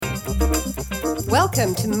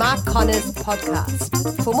Welcome to Mark Connor's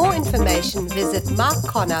podcast. For more information, visit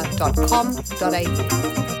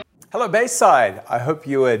markconnor.com.au. Hello Bayside, I hope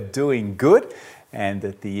you are doing good and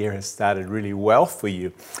that the year has started really well for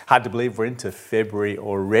you. Hard to believe we're into February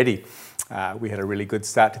already. We had a really good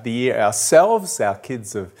start to the year ourselves. Our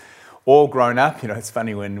kids have all grown up. You know, it's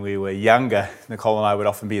funny, when we were younger, Nicole and I would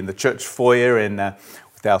often be in the church foyer and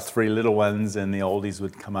with our three little ones, and the oldies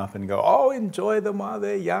would come up and go, "Oh, enjoy them while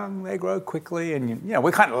they're young, they grow quickly." And you know,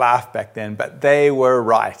 we kind of laughed back then, but they were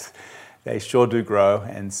right. They sure do grow.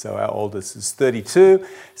 And so our oldest is 32,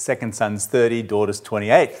 second son's 30, daughter's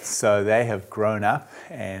 28. So they have grown up,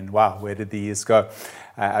 and wow, where did the years go?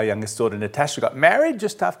 Our youngest daughter, Natasha, got married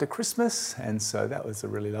just after Christmas, and so that was a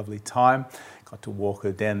really lovely time. Got to walk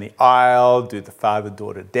her down the aisle, do the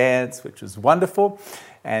father-daughter dance, which was wonderful.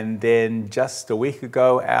 And then just a week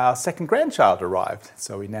ago, our second grandchild arrived.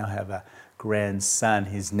 So we now have a grandson.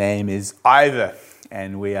 His name is Ivor,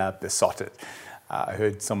 and we are besotted. I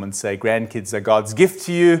heard someone say grandkids are God's gift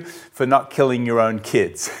to you for not killing your own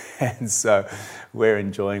kids. And so we're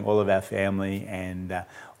enjoying all of our family and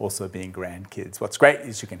also being grandkids. What's great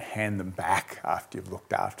is you can hand them back after you've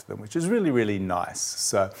looked after them, which is really, really nice.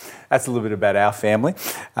 So that's a little bit about our family.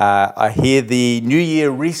 I hear the New Year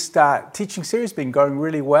Restart teaching series has been going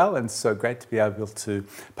really well, and so great to be able to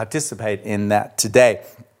participate in that today.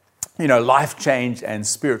 You know, life change and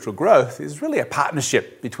spiritual growth is really a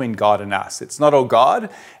partnership between God and us. It's not all God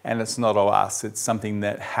and it's not all us. It's something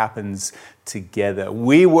that happens together.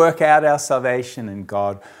 We work out our salvation and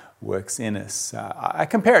God works in us. I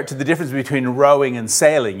compare it to the difference between rowing and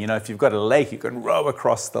sailing. You know, if you've got a lake, you can row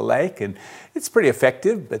across the lake and it's pretty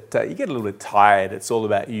effective, but you get a little bit tired. It's all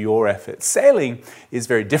about your effort. Sailing is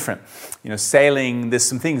very different. You know, sailing, there's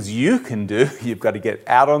some things you can do. You've got to get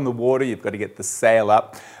out on the water. You've got to get the sail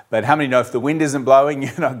up. But how many know if the wind isn't blowing,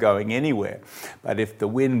 you're not going anywhere? But if the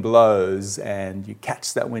wind blows and you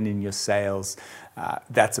catch that wind in your sails,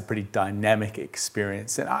 that's a pretty dynamic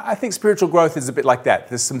experience. And I think spiritual growth is a bit like that.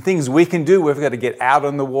 There's some things we can do. We've got to get out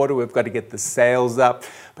on the water. We've got to get the sails up.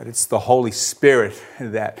 But it's the Holy Spirit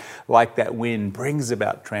that, like that wind, brings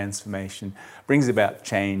about transformation, brings about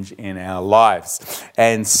change in our lives.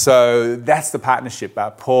 And so that's the partnership.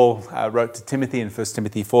 Paul wrote to Timothy in 1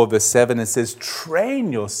 Timothy 4, verse 7, and says,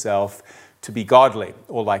 "Train yourself to be godly,"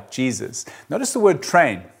 or like Jesus. Notice the word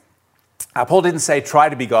train. Paul didn't say try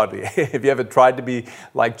to be godly. Have you ever tried to be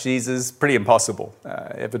like Jesus? Pretty impossible.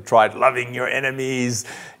 Ever tried loving your enemies?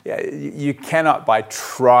 Yeah, you cannot, by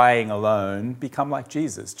trying alone, become like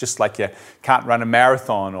Jesus. Just like you can't run a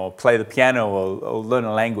marathon or play the piano or learn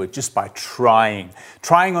a language just by trying.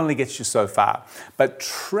 Trying only gets you so far. But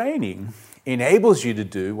training enables you to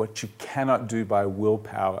do what you cannot do by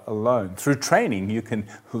willpower alone. Through training, you can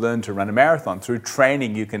learn to run a marathon. Through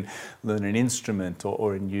training, you can learn an instrument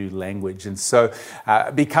or a new language. And so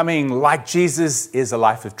becoming like Jesus is a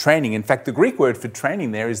life of training. In fact, the Greek word for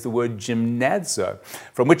training there is the word gymnazo,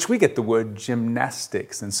 from which we get the word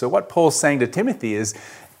gymnastics. And so what Paul's saying to Timothy is,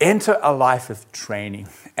 enter a life of training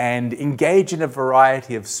and engage in a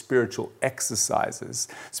variety of spiritual exercises,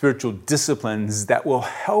 spiritual disciplines that will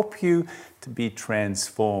help you to be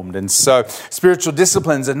transformed. And so spiritual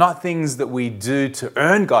disciplines are not things that we do to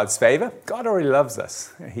earn God's favor. God already loves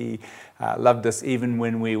us. He loved us even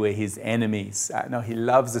when we were his enemies. No, he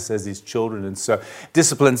loves us as his children. And so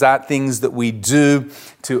disciplines aren't things that we do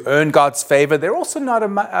to earn God's favor. They're also not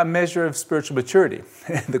a measure of spiritual maturity.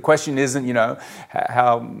 The question isn't, you know,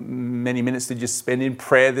 how many minutes did you spend in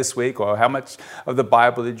prayer this week, or how much of the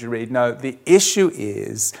Bible did you read? No, the issue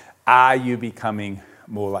is, are you becoming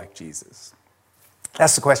more like Jesus?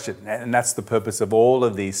 That's the question, and that's the purpose of all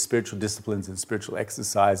of these spiritual disciplines and spiritual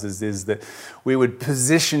exercises, is that we would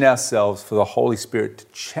position ourselves for the Holy Spirit to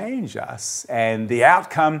change us, and the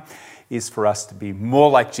outcome is for us to be more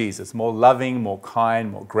like Jesus, more loving, more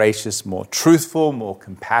kind, more gracious, more truthful, more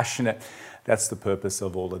compassionate. That's the purpose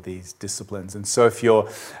of all of these disciplines. And so if you're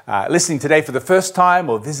listening today for the first time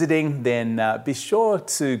or visiting, then be sure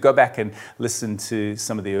to go back and listen to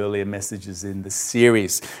some of the earlier messages in the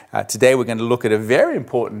series. Today we're going to look at a very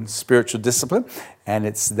important spiritual discipline, and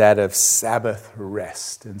it's that of Sabbath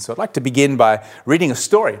rest. And so I'd like to begin by reading a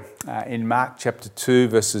story in Mark chapter 2,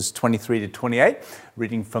 verses 23 to 28,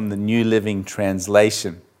 reading from the New Living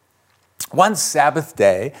Translation. One Sabbath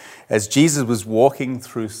day, as Jesus was walking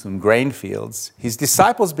through some grain fields, his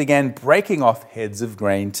disciples began breaking off heads of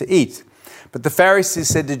grain to eat. But the Pharisees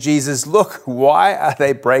said to Jesus, "Look, why are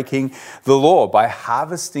they breaking the law by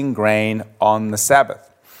harvesting grain on the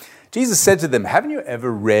Sabbath?" Jesus said to them, "Haven't you ever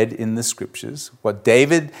read in the scriptures what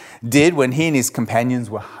David did when he and his companions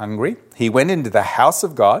were hungry? He went into the house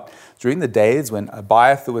of God during the days when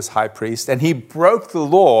Abiathar was high priest, and he broke the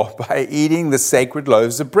law by eating the sacred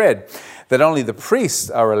loaves of bread that only the priests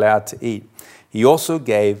are allowed to eat. He also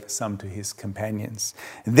gave some to his companions."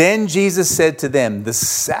 Then Jesus said to them, "The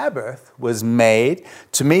Sabbath was made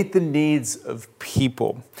to meet the needs of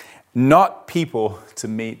people, not people to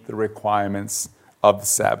meet the requirements of the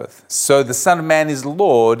Sabbath. So the Son of Man is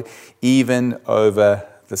Lord even over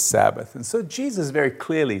the Sabbath." And so Jesus very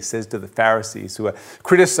clearly says to the Pharisees who are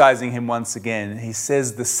criticizing him once again, he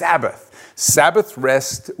says the Sabbath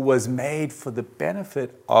rest was made for the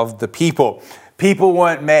benefit of the people. People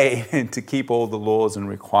weren't made to keep all the laws and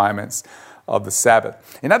requirements of the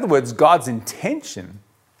Sabbath. In other words, God's intention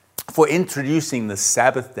for introducing the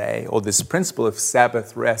Sabbath day, or this principle of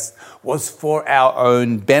Sabbath rest, was for our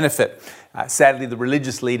own benefit. Sadly, the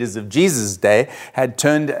religious leaders of Jesus' day had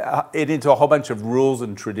turned it into a whole bunch of rules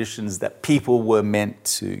and traditions that people were meant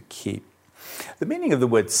to keep. The meaning of the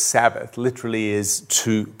word Sabbath literally is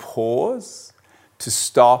to pause, to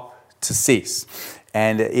stop, to cease.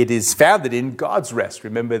 And it is founded in God's rest.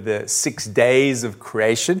 Remember the 6 days of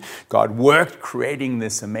creation? God worked creating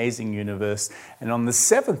this amazing universe. And on the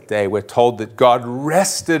seventh day, we're told that God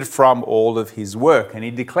rested from all of his work. And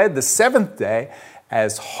he declared the seventh day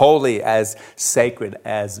as holy, as sacred,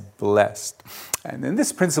 as blessed. And then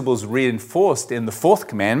this principle is reinforced in the fourth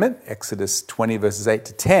commandment, Exodus 20 verses 8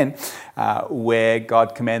 to 10, where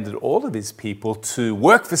God commanded all of his people to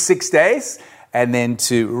work for 6 days and then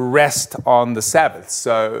to rest on the Sabbath.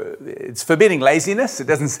 So it's forbidding laziness. It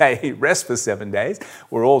doesn't say rest for 7 days.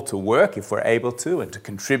 We're all to work if we're able to, and to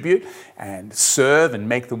contribute and serve and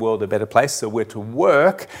make the world a better place. So we're to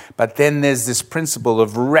work, but then there's this principle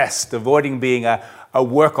of rest, avoiding being a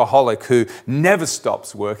workaholic who never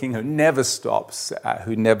stops working, who never stops,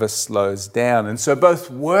 who never slows down. And so both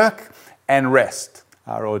work and rest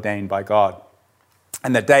are ordained by God.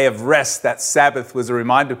 And the day of rest, that Sabbath, was a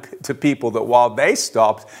reminder to people that while they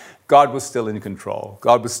stopped, God was still in control.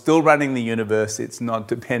 God was still running the universe. It's not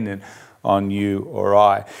dependent on you or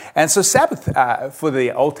I. And so Sabbath for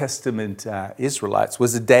the Old Testament Israelites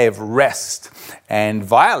was a day of rest, and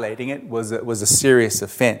violating it was a serious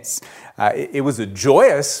offense. It was a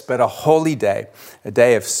joyous but a holy day, a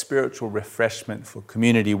day of spiritual refreshment for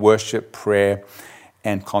community worship, prayer,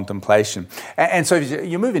 and contemplation. And so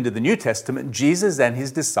you move into the New Testament, Jesus and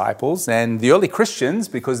his disciples and the early Christians,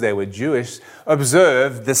 because they were Jewish,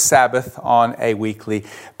 observed the Sabbath on a weekly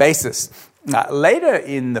basis. Later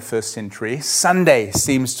in the first century, Sunday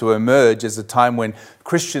seems to emerge as a time when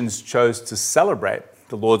Christians chose to celebrate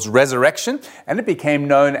the Lord's resurrection, and it became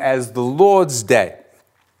known as the Lord's Day.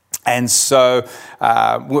 And so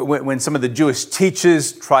when some of the Jewish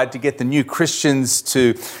teachers tried to get the new Christians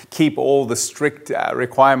to keep all the strict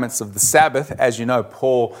requirements of the Sabbath, as you know,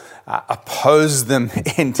 Paul opposed them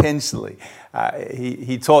intentionally.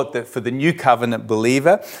 He taught that for the new covenant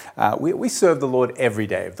believer, we serve the Lord every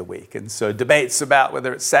day of the week. And so debates about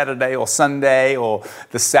whether it's Saturday or Sunday or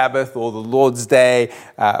the Sabbath or the Lord's Day,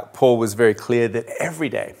 Paul was very clear that every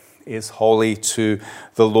day is holy to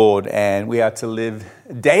the Lord, and we are to live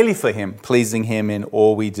daily for him, pleasing him in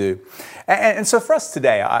all we do. And so for us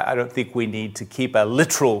today, I don't think we need to keep a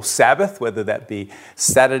literal Sabbath, whether that be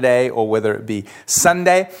Saturday or whether it be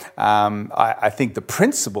Sunday. I think the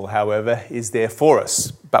principle, however, is there for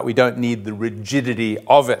us, but we don't need the rigidity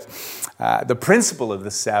of it. The principle of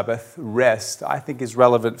the Sabbath, rest, I think is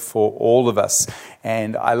relevant for all of us.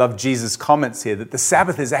 And I love Jesus' comments here that the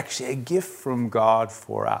Sabbath is actually a gift from God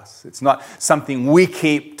for us. It's not something we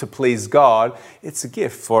keep to please God. It's a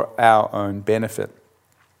gift for our own benefit.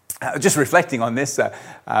 Just reflecting on this,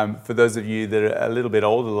 for those of you that are a little bit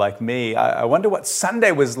older like me, I wonder what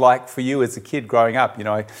Sunday was like for you as a kid growing up. You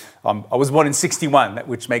know, I was born in 61,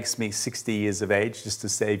 which makes me 60 years of age, just to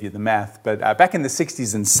save you the math. But back in the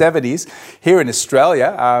 60s and 70s, here in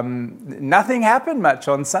Australia, nothing happened much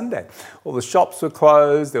on Sunday. All the shops were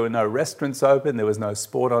closed, there were no restaurants open, there was no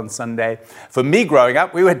sport on Sunday. For me growing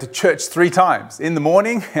up, we went to church 3 times. In the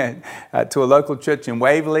morning to a local church in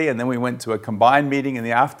Waverley, and then we went to a combined meeting in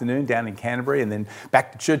the afternoon down in Canterbury, and then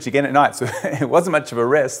back to church again at night. So it wasn't much of a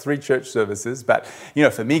rest, 3 church services. But, you know,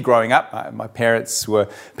 for me growing up, my parents were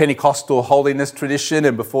Pentecostal holiness tradition,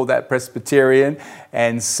 and before that Presbyterian.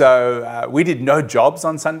 And so we did no jobs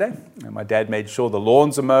on Sunday. And my dad made sure the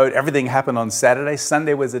lawns were mowed. Everything happened on Saturday.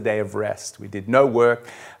 Sunday was a day of rest. We did no work.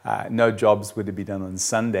 no jobs were to be done on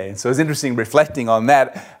Sunday. And so it's interesting reflecting on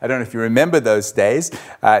that. I don't know if you remember those days.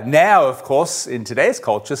 Now, of course, in today's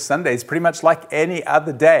culture, Sunday is pretty much like any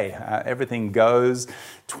other day. Everything goes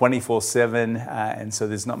 24/7, and so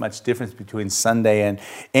there's not much difference between Sunday and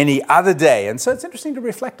any other day. And so it's interesting to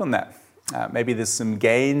reflect on that. Maybe there's some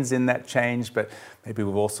gains in that change, but maybe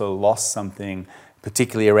we've also lost something,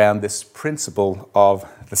 particularly around this principle of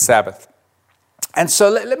the Sabbath. And so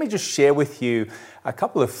let me just share with you a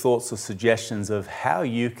couple of thoughts or suggestions of how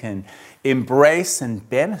you can embrace and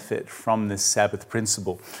benefit from this Sabbath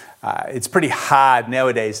principle. It's pretty hard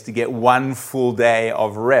nowadays to get one full day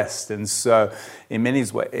of rest. And so in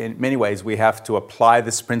many ways, we have to apply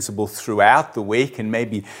this principle throughout the week and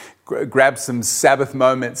maybe grab some Sabbath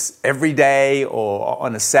moments every day or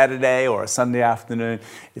on a Saturday or a Sunday afternoon.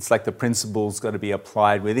 It's like the principle's got to be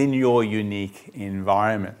applied within your unique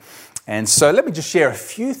environment. And so let me just share a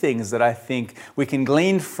few things that I think we can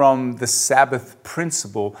glean from the Sabbath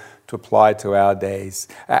principle to apply to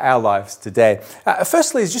our lives today.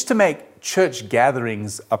 Firstly is just to make church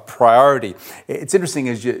gatherings a priority. It's interesting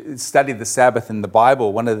as you study the Sabbath in the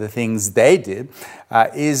Bible, one of the things they did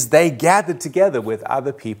is they gathered together with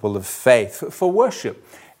other people of faith for worship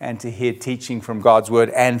and to hear teaching from God's word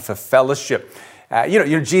and for fellowship.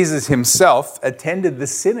 Jesus himself attended the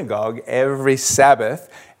synagogue every Sabbath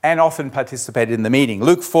and often participated in the meeting.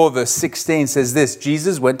 Luke 4 verse 16 says this: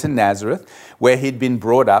 Jesus went to Nazareth, where he'd been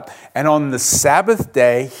brought up, and on the Sabbath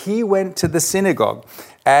day he went to the synagogue,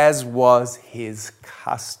 as was his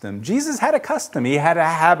custom. Jesus had a custom, he had a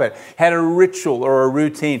habit, had a ritual or a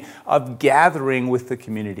routine of gathering with the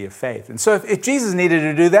community of faith. And so if Jesus needed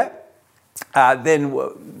to do that, then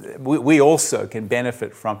we also can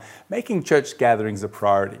benefit from making church gatherings a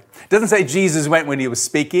priority. It doesn't say Jesus went when he was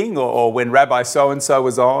speaking or when Rabbi so-and-so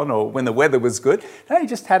was on or when the weather was good. No, he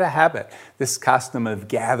just had a habit, this custom of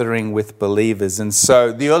gathering with believers. And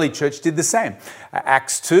so the early church did the same.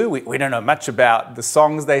 Acts 2, we don't know much about the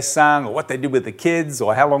songs they sang or what they did with the kids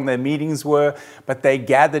or how long their meetings were, but they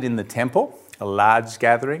gathered in the temple, a large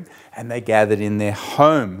gathering, and they gathered in their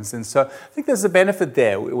homes. And so I think there's a benefit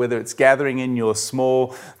there, whether it's gathering in your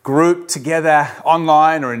small group together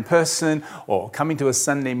online or in person, or coming to a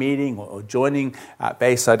Sunday meeting or joining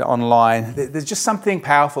Bayside online. There's just something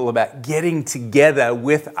powerful about getting together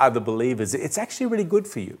with other believers. It's actually really good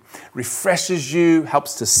for you. Refreshes you,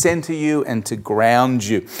 helps to center you and to ground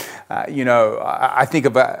you. I think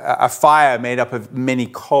of a fire made up of many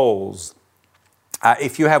coals.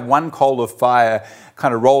 If you have one coal of fire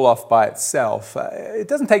kind of roll off by itself, it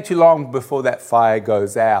doesn't take too long before that fire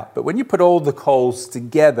goes out. But when you put all the coals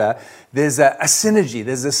together, there's a synergy,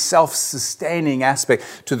 there's a self-sustaining aspect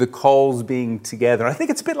to the coals being together. I think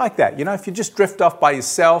it's a bit like that. If you just drift off by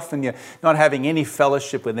yourself and you're not having any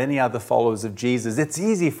fellowship with any other followers of Jesus, it's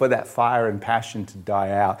easy for that fire and passion to die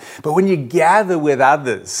out. But when you gather with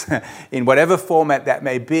others, in whatever format that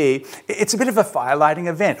may be, it's a bit of a fire-lighting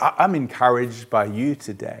event. I'm encouraged by you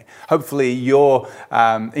today. Hopefully you're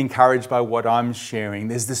encouraged by what I'm sharing.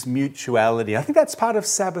 There's this mutuality. I think that's part of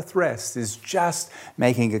Sabbath rest, is just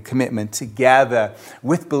making a commitment to gather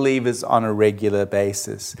with believers on a regular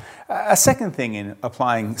basis. A second thing in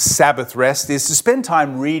applying Sabbath rest is to spend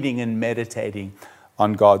time reading and meditating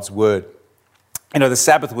on God's word. The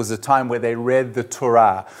Sabbath was a time where they read the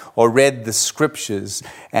Torah or read the scriptures,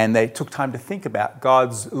 and they took time to think about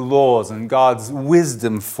God's laws and God's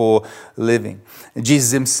wisdom for living. And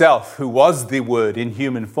Jesus himself, who was the Word in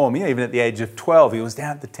human form, even at the age of 12, he was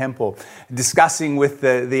down at the temple discussing with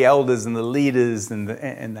the elders and the leaders and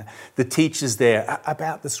the teachers there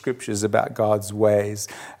about the scriptures, about God's ways.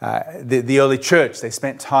 The early church, they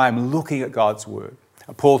spent time looking at God's Word.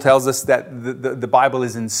 Paul tells us that the Bible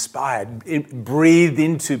is inspired, breathed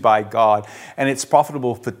into by God, and it's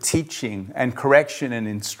profitable for teaching and correction and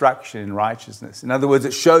instruction in righteousness. In other words,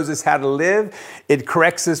 it shows us how to live, it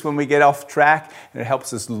corrects us when we get off track, and it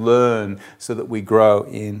helps us learn so that we grow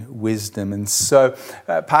in wisdom. And so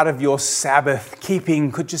part of your Sabbath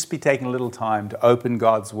keeping could just be taking a little time to open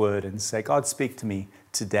God's Word and say, God, speak to me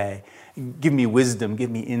today. Give me wisdom, give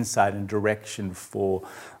me insight and direction for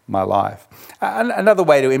my life. Another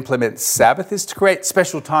way to implement Sabbath is to create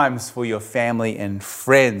special times for your family and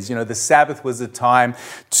friends. The Sabbath was a time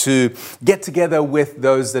to get together with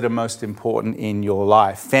those that are most important in your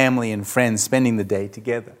life, family and friends, spending the day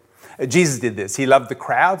together. Jesus did this. He loved the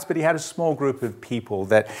crowds, but he had a small group of people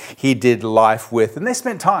that he did life with. And they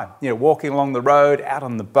spent time, walking along the road, out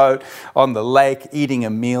on the boat, on the lake, eating a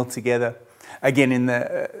meal together. Again, in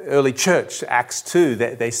the early church, Acts 2,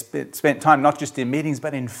 they spent time not just in meetings,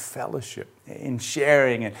 but in fellowship, in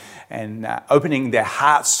sharing and opening their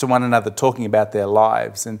hearts to one another, talking about their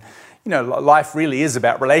lives. And, life really is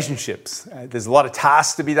about relationships. There's a lot of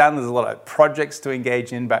tasks to be done. There's a lot of projects to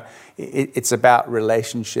engage in, but it's about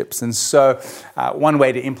relationships. And so one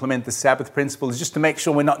way to implement the Sabbath principle is just to make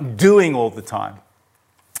sure we're not doing all the time.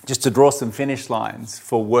 Just to draw some finish lines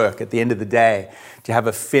for work at the end of the day. Do you have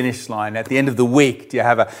a finish line? At the end of the week, do you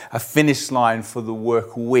have a finish line for the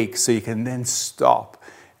work week so you can then stop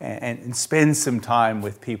and spend some time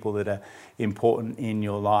with people that are important in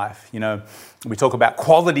your life? We talk about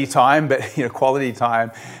quality time, but quality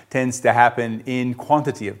time tends to happen in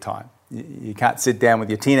quantity of time. You can't sit down with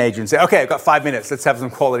your teenager and say, okay, I've got 5 minutes, let's have some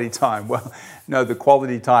quality time. Well, no, the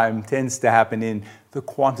quality time tends to happen in the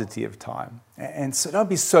quantity of time. And so don't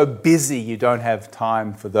be so busy you don't have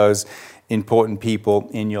time for those important people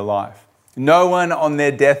in your life. No one on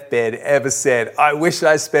their deathbed ever said, I wish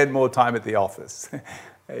I spent more time at the office.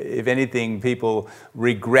 If anything, people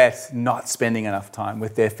regret not spending enough time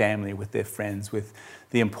with their family, with their friends, with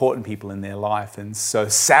the important people in their life. And so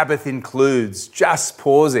Sabbath includes just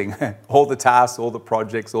pausing all the tasks, all the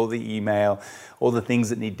projects, all the email, all the things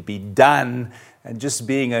that need to be done, and just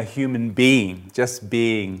being a human being, just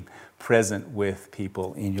being present with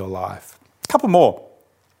people in your life. A couple more.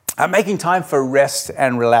 Making time for rest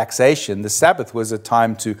and relaxation. The Sabbath was a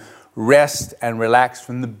time to rest and relax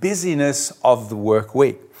from the busyness of the work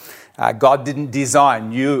week. God didn't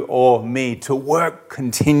design you or me to work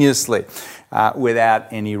continuously without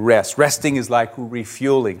any rest. Resting is like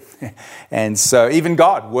refueling. And so even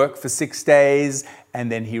God worked for 6 days and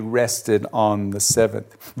then he rested on the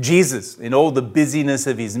seventh. Jesus, in all the busyness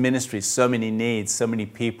of his ministry, so many needs, so many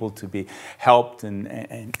people to be helped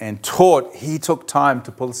and taught, he took time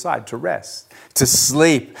to pull aside, to rest, to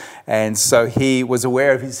sleep. And so he was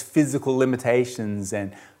aware of his physical limitations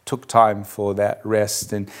and took time for that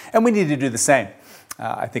rest. And we need to do the same.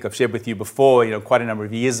 I think I've shared with you before, quite a number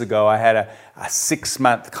of years ago, I had a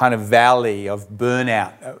 6-month kind of valley of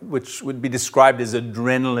burnout, which would be described as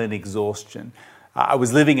adrenaline exhaustion. I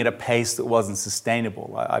was living at a pace that wasn't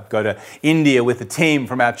sustainable. I'd go to India with a team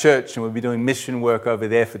from our church and we'd be doing mission work over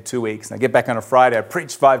there for 2 weeks. And I get back on a Friday, I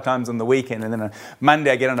preach 5 times on the weekend, and then on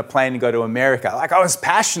Monday I get on a plane and go to America. I was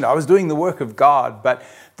passionate, I was doing the work of God, but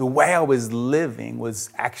the way I was living was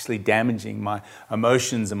actually damaging my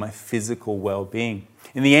emotions and my physical well-being.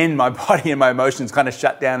 In the end, my body and my emotions kind of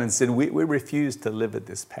shut down and said, we refuse to live at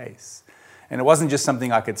this pace. And it wasn't just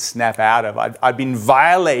something I could snap out of. I'd been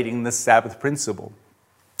violating the Sabbath principle.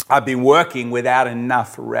 I'd been working without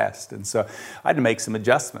enough rest. And so I had to make some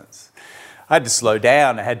adjustments. I had to slow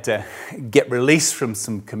down. I had to get released from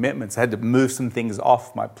some commitments. I had to move some things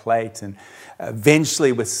off my plate. And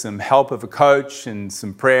eventually, with some help of a coach and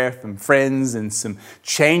some prayer from friends and some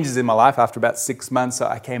changes in my life, after about 6 months,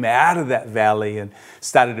 I came out of that valley and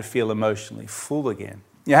started to feel emotionally full again.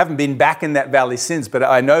 I haven't been back in that valley since, but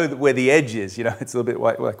I know where the edge is. It's a little bit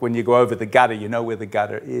like when you go over the gutter, you know where the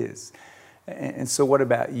gutter is. And so what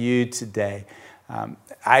about you today?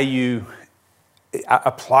 Are you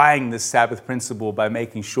applying the Sabbath principle by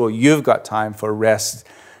making sure you've got time for rest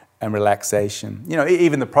and relaxation?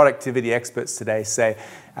 Even the productivity experts today say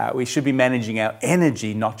we should be managing our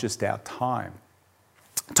energy, not just our time.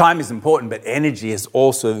 Time is important, but energy is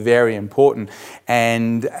also very important.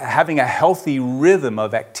 And having a healthy rhythm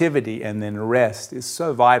of activity and then rest is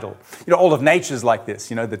so vital. All of nature is like this.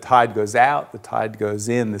 The tide goes out, the tide goes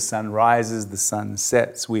in, the sun rises, the sun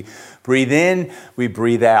sets. We breathe in, we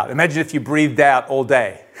breathe out. Imagine if you breathed out all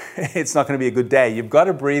day. It's not going to be a good day. You've got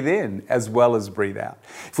to breathe in as well as breathe out.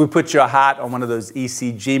 If we put your heart on one of those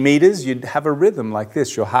ECG meters, you'd have a rhythm like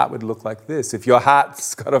this. Your heart would look like this. If your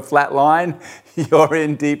heart's got a flat line, you're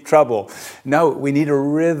in deep trouble. No, we need a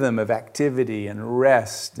rhythm of activity and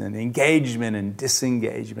rest and engagement and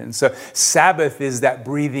disengagement. And so Sabbath is that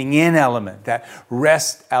breathing in element, that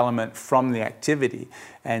rest element from the activity.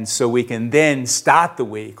 And so we can then start the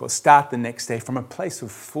week or start the next day from a place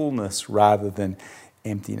of fullness rather than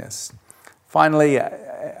emptiness. Finally,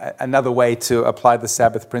 another way to apply the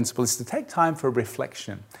Sabbath principle is to take time for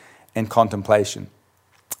reflection and contemplation.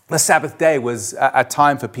 The Sabbath day was a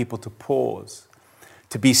time for people to pause,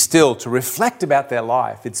 to be still, to reflect about their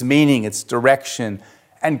life, its meaning, its direction,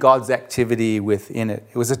 and God's activity within it.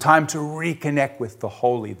 It was a time to reconnect with the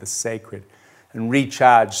holy, the sacred, and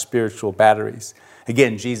recharge spiritual batteries.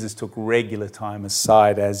 Again, Jesus took regular time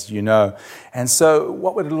aside, as you know. And so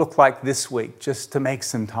what would it look like this week, just to make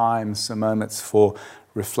some time, some moments for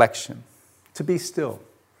reflection, to be still,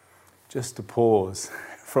 just to pause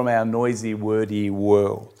from our noisy, wordy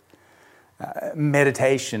world,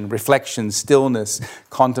 meditation, reflection, stillness,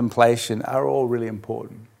 contemplation are all really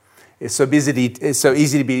important. It's so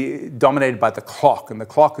easy to be dominated by the clock, and the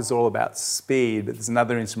clock is all about speed, but there's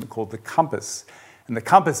another instrument called the compass. And the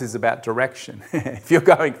compass is about direction. If you're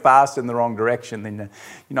going fast in the wrong direction, then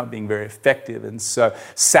you're not being very effective. And so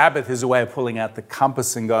Sabbath is a way of pulling out the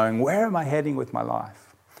compass and going, where am I heading with my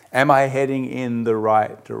life? Am I heading in the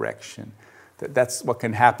right direction? That's what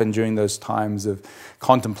can happen during those times of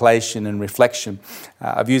contemplation and reflection.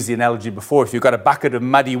 I've used the analogy before. If you've got a bucket of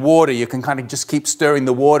muddy water, you can kind of just keep stirring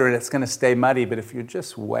the water and it's going to stay muddy. But if you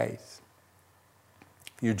just wait,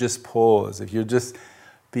 if you just pause, if you just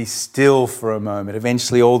be still for a moment,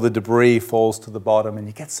 eventually all the debris falls to the bottom and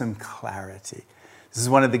you get some clarity. This is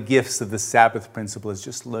one of the gifts of the Sabbath principle, is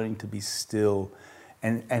just learning to be still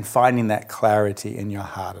and finding that clarity in your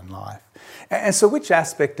heart and life. And so which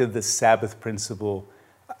aspect of the Sabbath principle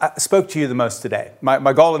spoke to you the most today?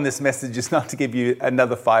 My goal in this message is not to give you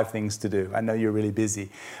another 5 things to do. I know you're really busy.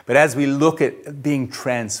 But as we look at being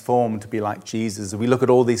transformed to be like Jesus, we look at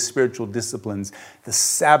all these spiritual disciplines, the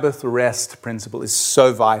Sabbath rest principle is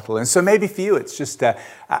so vital. And so maybe for you, it's just a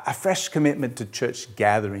fresh commitment to church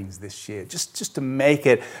gatherings this year, just to make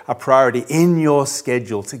it a priority in your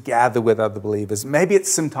schedule to gather with other believers. Maybe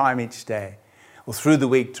it's some time each day or through the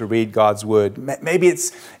week to read God's word. Maybe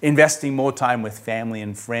it's investing more time with family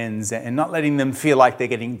and friends and not letting them feel like they're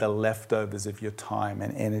getting the leftovers of your time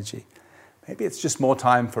and energy. Maybe it's just more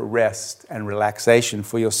time for rest and relaxation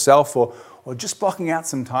for yourself, or just blocking out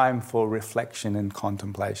some time for reflection and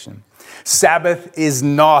contemplation. Sabbath is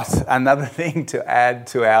not another thing to add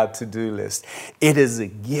to our to-do list. It is a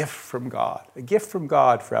gift from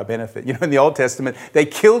God for our benefit. You know, in the Old Testament, they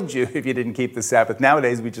killed you if you didn't keep the Sabbath.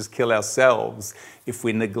 Nowadays, we just kill ourselves if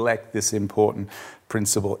we neglect this important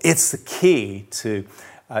principle. It's the key to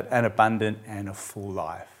an abundant and a full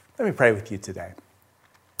life. Let me pray with you today.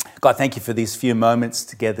 God, thank you for these few moments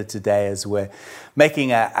together today as we're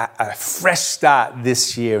making a fresh start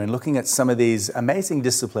this year and looking at some of these amazing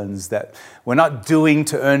disciplines that we're not doing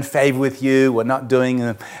to earn favor with you. We're not doing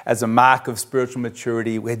them as a mark of spiritual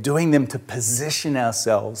maturity. We're doing them to position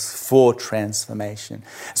ourselves for transformation.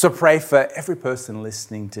 So pray for every person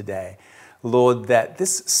listening today, Lord, that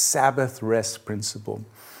this Sabbath rest principle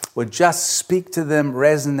would just speak to them,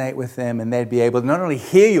 resonate with them, and they'd be able to not only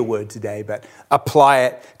hear your word today, but apply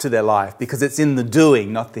it to their life, because it's in the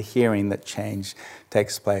doing, not the hearing, that change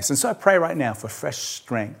takes place. And so I pray right now for fresh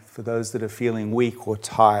strength for those that are feeling weak or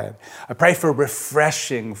tired. I pray for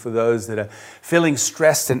refreshing for those that are feeling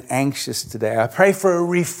stressed and anxious today. I pray for a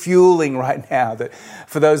refueling right now, that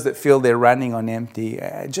for those that feel they're running on empty,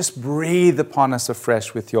 just breathe upon us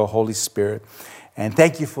afresh with your Holy Spirit. And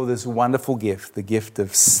thank you for this wonderful gift, the gift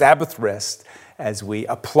of Sabbath rest. As we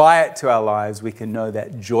apply it to our lives, we can know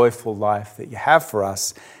that joyful life that you have for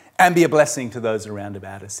us and be a blessing to those around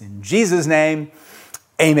about us. In Jesus' name,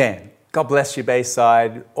 amen. God bless you,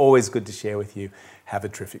 Bayside. Always good to share with you. Have a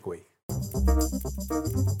terrific week.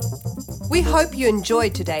 We hope you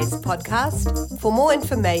enjoyed today's podcast. For more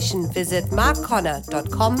information, visit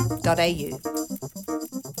markconnor.com.au.